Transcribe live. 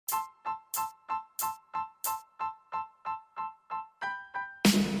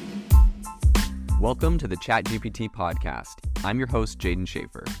Welcome to the ChatGPT podcast. I'm your host, Jaden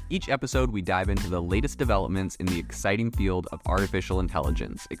Schaefer. Each episode, we dive into the latest developments in the exciting field of artificial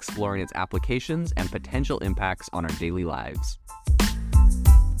intelligence, exploring its applications and potential impacts on our daily lives.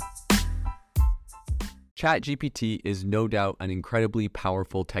 ChatGPT is no doubt an incredibly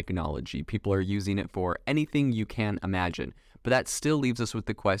powerful technology. People are using it for anything you can imagine. But that still leaves us with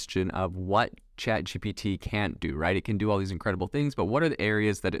the question of what ChatGPT can't do, right? It can do all these incredible things, but what are the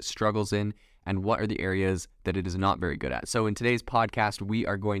areas that it struggles in, and what are the areas that it is not very good at? So in today's podcast, we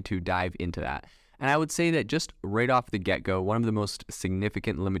are going to dive into that. And I would say that just right off the get-go, one of the most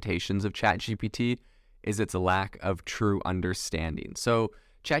significant limitations of ChatGPT is its lack of true understanding. So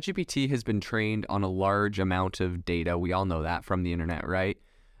ChatGPT has been trained on a large amount of data. We all know that from the internet, right?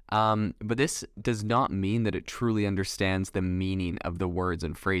 But this does not mean that it truly understands the meaning of the words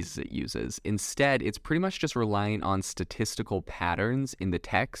and phrases it uses. Instead, it's pretty much just relying on statistical patterns in the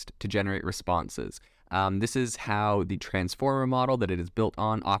text to generate responses. This is how the transformer model that it is built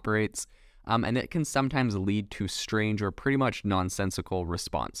on operates, and it can sometimes lead to strange or pretty much nonsensical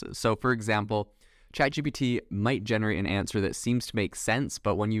responses. So, for example, ChatGPT might generate an answer that seems to make sense,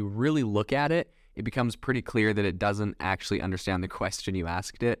 but when you really look at it, it becomes pretty clear that it doesn't actually understand the question you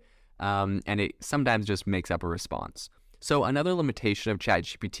asked it, and it sometimes just makes up a response. So another limitation of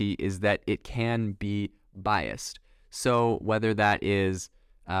ChatGPT is that it can be biased. So whether that is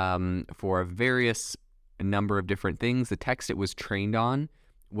for a various number of different things, the text it was trained on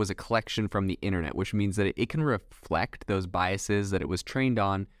was a collection from the internet, which means that it can reflect those biases that it was trained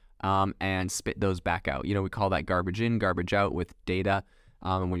on and spit those back out. You know, we call that garbage in, garbage out with data.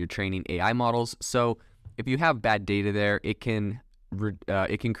 When you're training AI models. So if you have bad data there, it can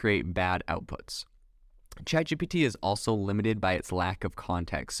create bad outputs. ChatGPT is also limited by its lack of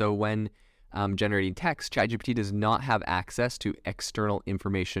context. So when generating text, ChatGPT does not have access to external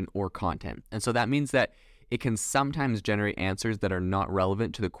information or content. And so that means that it can sometimes generate answers that are not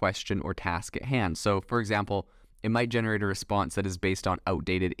relevant to the question or task at hand. So for example, it might generate a response that is based on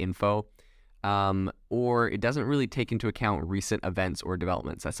outdated info, or it doesn't really take into account recent events or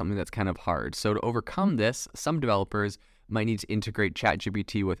developments. That's something that's kind of hard. So to overcome this, some developers might need to integrate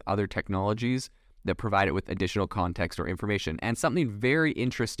ChatGPT with other technologies that provide it with additional context or information. And something very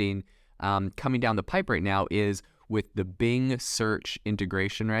interesting coming down the pipe right now is with the Bing search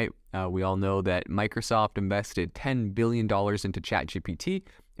integration, right? We all know that Microsoft invested $10 billion into ChatGPT,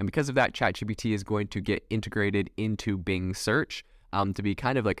 and because of that, ChatGPT is going to get integrated into Bing search to be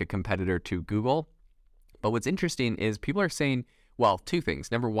kind of like a competitor to Google. But what's interesting is people are saying, well, two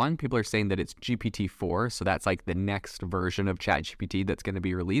things. Number one, people are saying that it's GPT-4, so that's like the next version of ChatGPT that's going to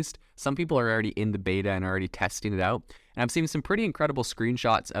be released. Some people are already in the beta and are already testing it out. And I'm seeing some pretty incredible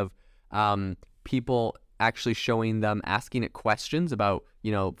screenshots of people actually showing them asking it questions about,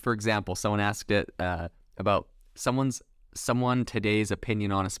 you know, for example, someone asked it about someone today's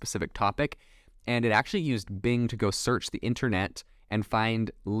opinion on a specific topic, and it actually used Bing to go search the internet and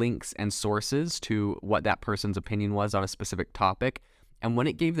find links and sources to what that person's opinion was on a specific topic. And when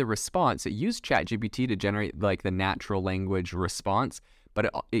it gave the response, it used ChatGPT to generate like the natural language response, but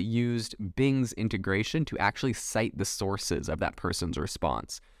it used Bing's integration to actually cite the sources of that person's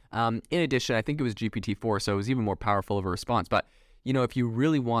response. In addition, I think it was GPT-4, so it was even more powerful of a response. But, you know, if you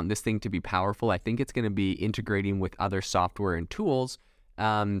really want this thing to be powerful, I think it's going to be integrating with other software and tools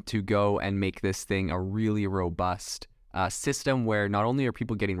to go and make this thing a really robust system where not only are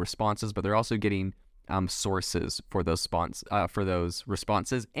people getting responses, but they're also getting sources for those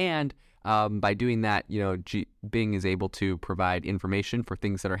responses. And by doing that, you know, Bing is able to provide information for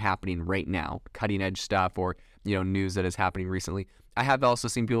things that are happening right now, cutting edge stuff, or, you know, news that is happening recently. I have also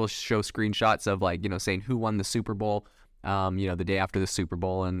seen people show screenshots of, like, you know, saying who won the Super Bowl, you know, the day after the Super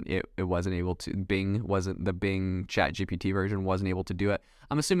Bowl, and it wasn't able to, the Bing ChatGPT version wasn't able to do it.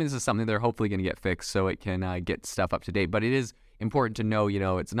 I'm assuming this is something they're hopefully going to get fixed so it can get stuff up to date. But it is important to know, you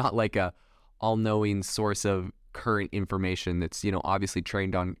know, it's not like a all-knowing source of current information that's, you know, obviously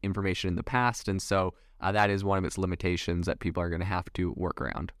trained on information in the past. And so that is one of its limitations that people are going to have to work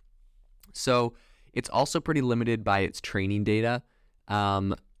around. So it's also pretty limited by its training data.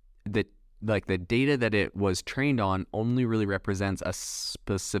 The data that it was trained on only really represents a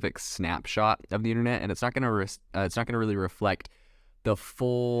specific snapshot of the internet, and it's not going to really reflect the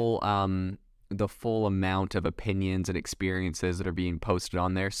full amount of opinions and experiences that are being posted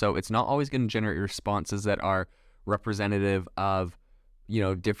on there. So it's not always going to generate responses that are representative of, you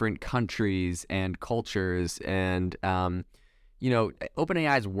know, different countries and cultures. And you know,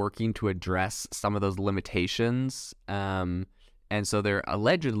 OpenAI is working to address some of those limitations. And so they're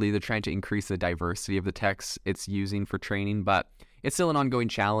trying to increase the diversity of the text it's using for training, but it's still an ongoing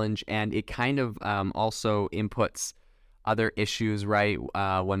challenge, and it kind of also inputs other issues, right?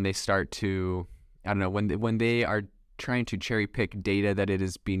 When they start to, I don't know, when they are trying to cherry pick data that it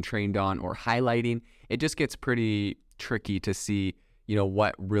is being trained on or highlighting, it just gets pretty tricky to see,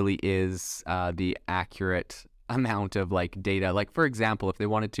 what really is the accurate amount of like data. Like, for example, if they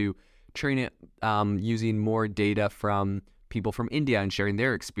wanted to train it using more data from people from India and sharing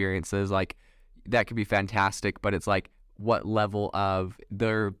their experiences, like that could be fantastic, but it's like, what level of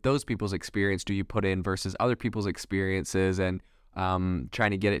those people's experience do you put in versus other people's experiences, and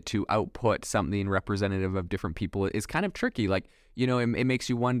trying to get it to output something representative of different people is kind of tricky. Like, it makes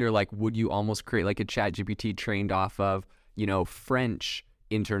you wonder, like, would you almost create like a ChatGPT trained off of, French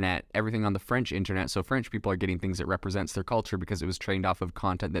internet, everything on the French internet, so French people are getting things that represents their culture because it was trained off of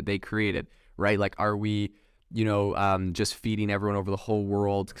content that they created, right? Like, are we, just feeding everyone over the whole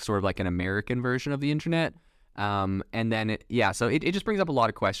world sort of like an American version of the internet? And then, so it just brings up a lot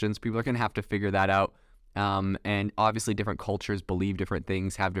of questions. People are going to have to figure that out. And obviously different cultures believe different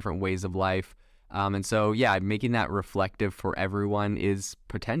things, have different ways of life. And so, making that reflective for everyone is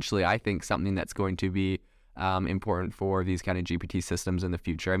potentially, I think, something that's going to be important for these kind of GPT systems in the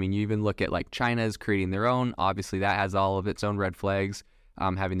future. I mean, you even look at like China's creating their own. Obviously, that has all of its own red flags.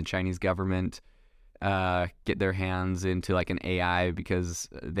 Having the Chinese government get their hands into like an AI because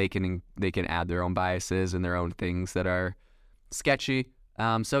they can add their own biases and their own things that are sketchy.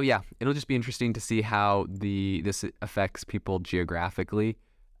 So it'll just be interesting to see how this affects people geographically,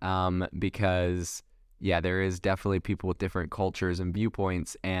 because there is definitely people with different cultures and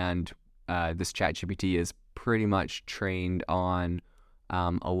viewpoints, and this ChatGPT is pretty much trained on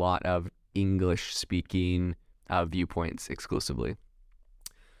a lot of English-speaking viewpoints exclusively.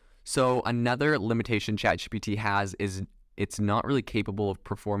 So another limitation ChatGPT has is it's not really capable of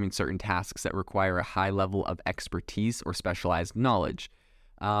performing certain tasks that require a high level of expertise or specialized knowledge.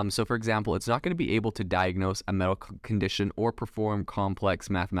 So for example, it's not going to be able to diagnose a medical condition or perform complex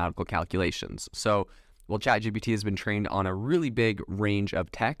mathematical calculations. So while ChatGPT has been trained on a really big range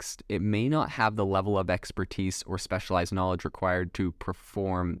of text, it may not have the level of expertise or specialized knowledge required to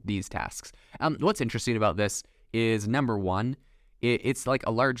perform these tasks. What's interesting about this is, number one, it's like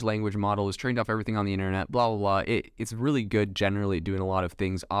a large language model is trained off everything on the internet, blah, blah, blah. It's really good generally at doing a lot of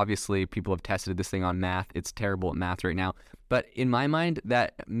things. Obviously, people have tested this thing on math. It's terrible at math right now. But in my mind,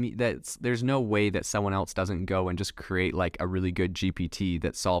 there's no way that someone else doesn't go and just create like a really good GPT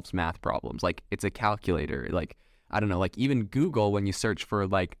that solves math problems. Like, it's a calculator. Like, I don't know, like even Google, when you search for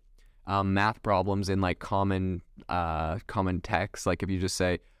like math problems in like common text, like if you just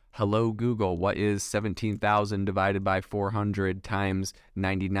say, "Hello Google, what is 17,000 divided by 400 times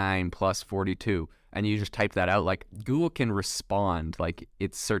 99 plus 42? And you just type that out, like Google can respond, like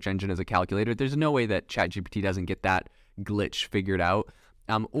its search engine is a calculator. There's no way that ChatGPT doesn't get that glitch figured out.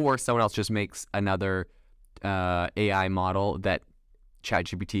 Or someone else just makes another AI model that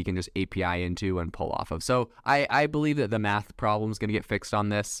ChatGPT can just API into and pull off of. So I believe that the math problem is going to get fixed on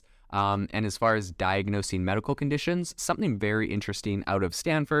this. And as far as diagnosing medical conditions, something very interesting out of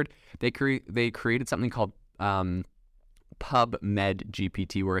Stanford, they created something called PubMed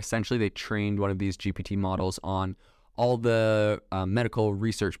GPT, where essentially they trained one of these GPT models on all the medical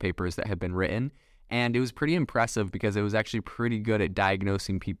research papers that had been written. And it was pretty impressive because it was actually pretty good at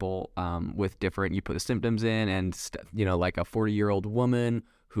diagnosing people with different, you put the symptoms in and, like a 40-year-old woman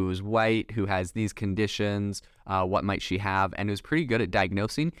who's white, who has these conditions, what might she have? And it was pretty good at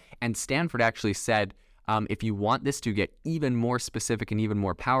diagnosing. And Stanford actually said, if you want this to get even more specific and even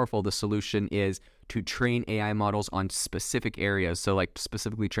more powerful, the solution is to train AI models on specific areas. So like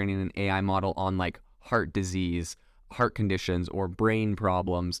specifically training an AI model on like heart disease, heart conditions, or brain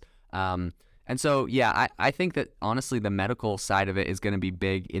problems. And so, I think that honestly, the medical side of it is going to be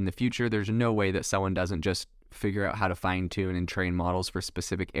big in the future. There's no way that someone doesn't just figure out how to fine tune and train models for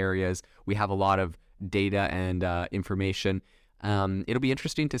specific areas. We have a lot of data and information. It'll be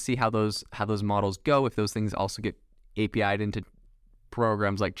interesting to see how those models go, if those things also get API'd into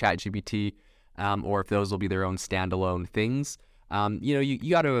programs like ChatGPT, or if those will be their own standalone things. You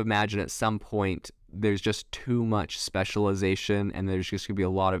got to imagine at some point there's just too much specialization, and there's just going to be a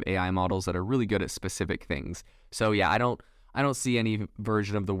lot of AI models that are really good at specific things. So I don't see any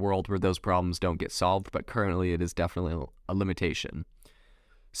version of the world where those problems don't get solved, but currently it is definitely a limitation.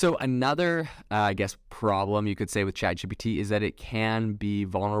 So another, problem you could say with ChatGPT is that it can be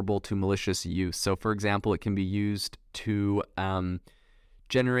vulnerable to malicious use. So for example, it can be used to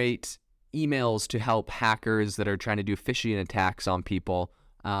generate emails to help hackers that are trying to do phishing attacks on people,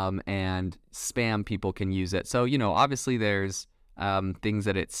 and spam people can use it. So, obviously there's things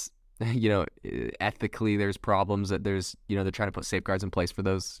that it's ethically there's problems that there's, they're trying to put safeguards in place for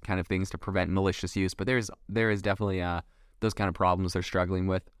those kind of things to prevent malicious use. But there is definitely those kind of problems they're struggling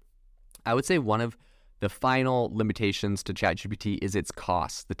with. I would say one of the final limitations to ChatGPT is its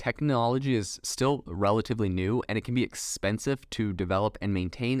cost. The technology is still relatively new, and it can be expensive to develop and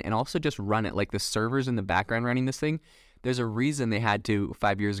maintain, and also just run it. Like the servers in the background running this thing, there's a reason they had to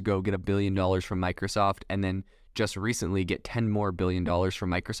 5 years ago get $1 billion from Microsoft, and then just recently get $10 billion more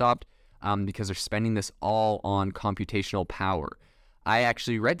from Microsoft, because they're spending this all on computational power. I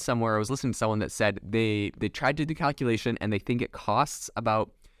actually read somewhere, I was listening to someone that said they tried to do the calculation, and they think it costs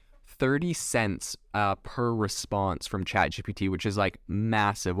about 30 cents per response from ChatGPT, which is like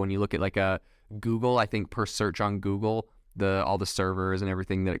massive. When you look at like a Google, I think per search on Google, all the servers and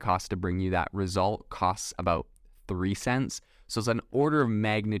everything that it costs to bring you that result costs about 3 cents. So it's an order of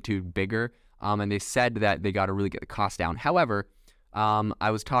magnitude bigger. And they said that they got to really get the cost down. However, I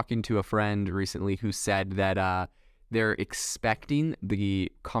was talking to a friend recently who said that they're expecting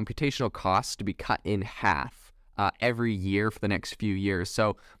the computational costs to be cut in half every year for the next few years.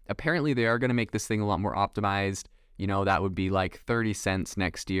 So apparently they are going to make this thing a lot more optimized. That would be like 30 cents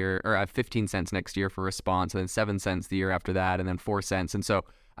next year, or 15 cents next year for response, and then 7 cents the year after that, and then 4 cents. And so,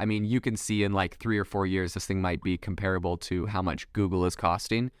 I mean, you can see in like 3 or 4 years, this thing might be comparable to how much Google is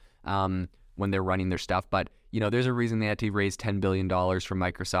costing when they're running their stuff. But, there's a reason they had to raise $10 billion from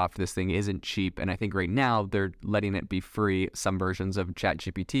Microsoft. This thing isn't cheap. And I think right now they're letting it be free, some versions of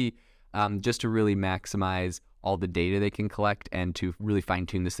ChatGPT, just to really maximize all the data they can collect and to really fine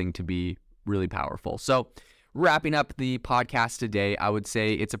tune this thing to be really powerful. So wrapping up the podcast today, I would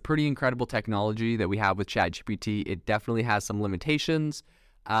say it's a pretty incredible technology that we have with ChatGPT. It definitely has some limitations.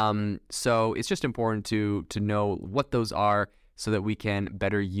 So it's just important to know what those are so that we can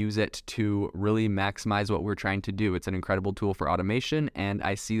better use it to really maximize what we're trying to do. It's an incredible tool for automation, and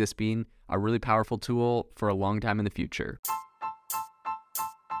I see this being a really powerful tool for a long time in the future.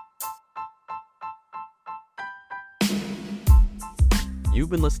 You've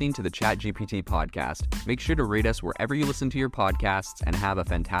been listening to the ChatGPT podcast. Make sure to rate us wherever you listen to your podcasts, and have a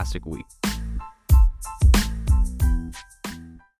fantastic week.